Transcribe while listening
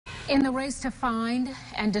In the race to find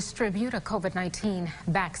and distribute a COVID-19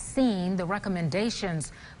 vaccine, the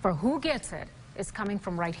recommendations for who gets it is coming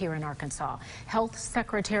from right here in Arkansas. Health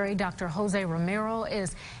Secretary Dr. Jose Romero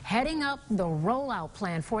is heading up the rollout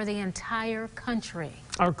plan for the entire country.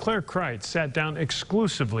 Our Claire Kreitz sat down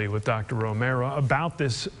exclusively with Dr. Romero about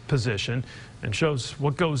this position and shows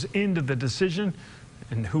what goes into the decision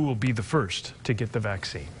and who will be the first to get the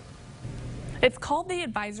vaccine. It's called the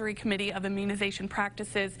Advisory Committee of Immunization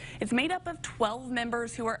Practices. It's made up of 12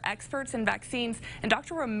 members who are experts in vaccines, and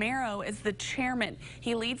Dr. Romero is the chairman.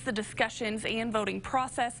 He leads the discussions and voting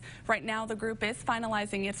process. Right now, the group is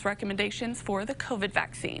finalizing its recommendations for the COVID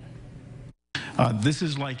vaccine. This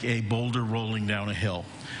is like a boulder rolling down a hill.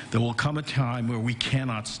 There will come a time where we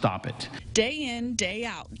cannot stop it. Day in, day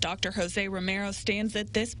out, Dr. Jose Romero stands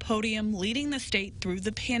at this podium leading the state through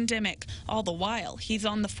the pandemic. All the while, he's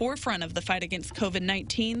on the forefront of the fight against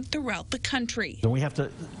COVID-19 throughout the country. We have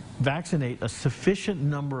to vaccinate a sufficient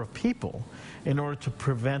number of people in order to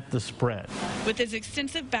prevent the spread. With his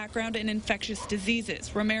extensive background in infectious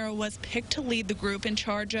diseases, Romero was picked to lead the group in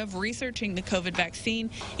charge of researching the COVID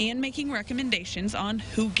vaccine and making recommendations on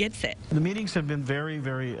who gets it. The meetings have been very,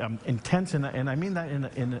 very intense, and I mean that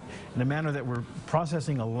in a manner that we're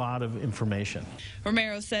processing a lot of information.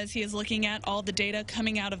 Romero says he is looking at all the data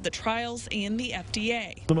coming out of the trials and the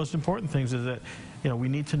FDA. The most important things is that we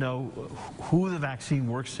need to know who the vaccine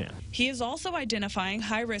works in. He is also identifying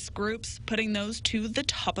high-risk groups, putting those to the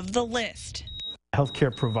top of the list.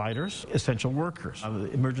 Healthcare providers, essential workers,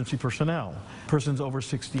 emergency personnel, persons over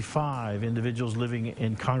 65, individuals living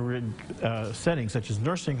in congregate settings such as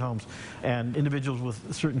nursing homes, and individuals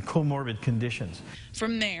with certain comorbid conditions.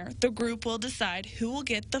 From there, the group will decide who will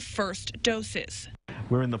get the first doses.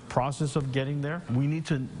 We're in the process of getting there. We need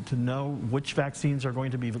to know which vaccines are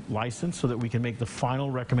going to be licensed so that we can make the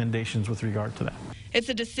final recommendations with regard to that. It's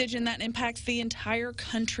a decision that impacts the entire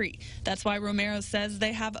country. That's why Romero says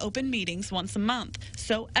they have open meetings once a month,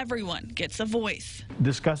 so everyone gets a voice.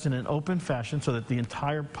 Discuss in an open fashion so that the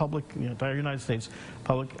entire public, the entire United States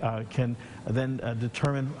public can then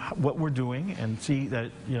determine what we're doing and see that,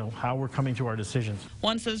 how we're coming to our decisions.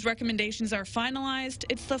 Once those recommendations are finalized,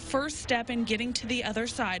 it's the first step in getting to the other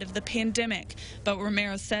side of the pandemic. But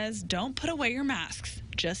Romero says don't put away your masks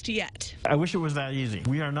just yet. I wish it was that easy.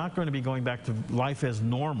 We are not going to be going back to life as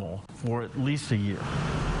normal for at least a year.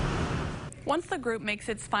 Once the group makes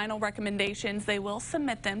its final recommendations, they will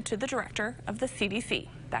submit them to the director of the CDC.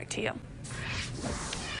 Back to you.